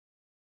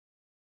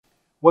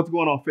What's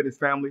going on, fitness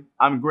family?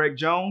 I'm Greg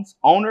Jones,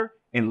 owner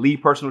and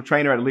lead personal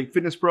trainer at Elite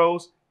Fitness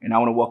Pros, and I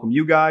want to welcome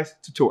you guys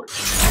to Torch.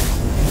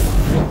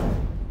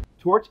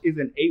 Torch is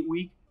an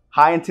 8-week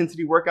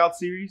high-intensity workout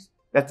series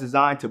that's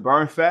designed to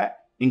burn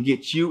fat and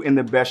get you in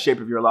the best shape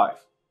of your life.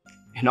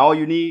 And all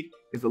you need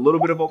is a little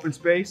bit of open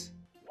space,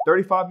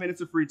 35 minutes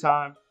of free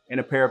time,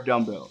 and a pair of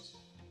dumbbells.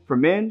 For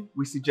men,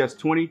 we suggest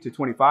 20 to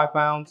 25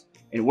 pounds,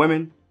 and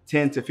women,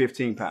 10 to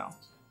 15 pounds.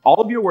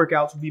 All of your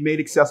workouts will be made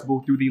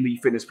accessible through the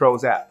Elite Fitness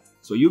Pros app.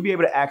 So you'll be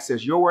able to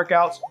access your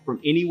workouts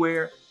from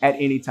anywhere at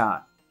any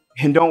time.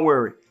 And don't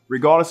worry,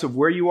 regardless of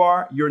where you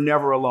are, you're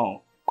never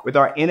alone. With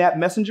our in-app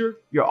messenger,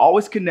 you're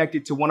always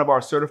connected to one of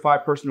our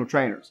certified personal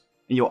trainers.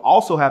 And you'll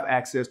also have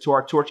access to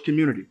our Torch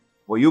community,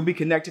 where you'll be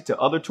connected to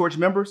other Torch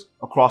members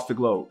across the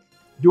globe.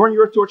 During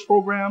your Torch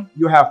program,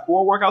 you'll have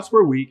 4 workouts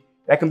per week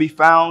that can be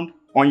found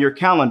on your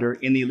calendar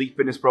in the Elite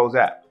Fitness Pros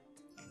app.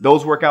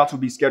 Those workouts will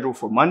be scheduled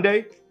for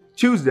Monday,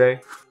 Tuesday,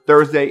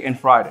 Thursday, and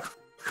Friday.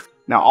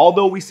 Now,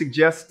 although we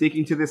suggest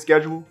sticking to this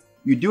schedule,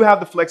 you do have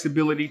the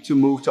flexibility to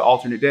move to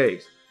alternate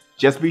days.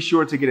 Just be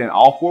sure to get in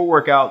all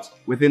 4 workouts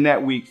within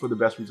that week for the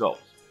best results.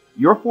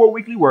 Your 4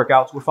 weekly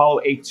workouts will follow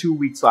a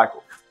 2-week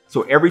cycle.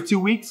 So every 2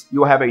 weeks,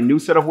 you'll have a new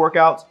set of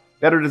workouts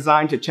that are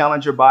designed to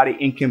challenge your body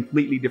in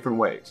completely different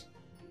ways.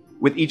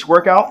 With each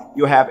workout,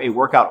 you'll have a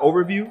workout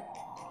overview,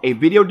 a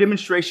video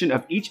demonstration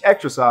of each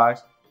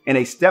exercise, and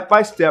a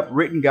step-by-step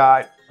written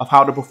guide of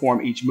how to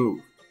perform each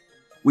move.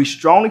 We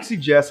strongly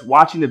suggest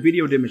watching the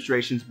video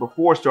demonstrations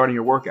before starting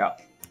your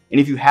workout.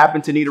 And if you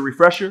happen to need a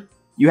refresher,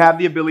 you have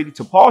the ability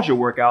to pause your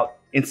workout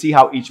and see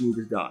how each move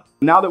is done.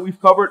 Now that we've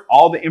covered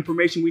all the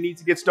information we need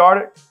to get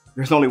started,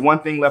 there's only one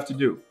thing left to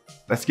do.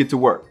 Let's get to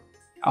work.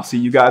 I'll see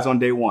you guys on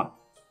day 1.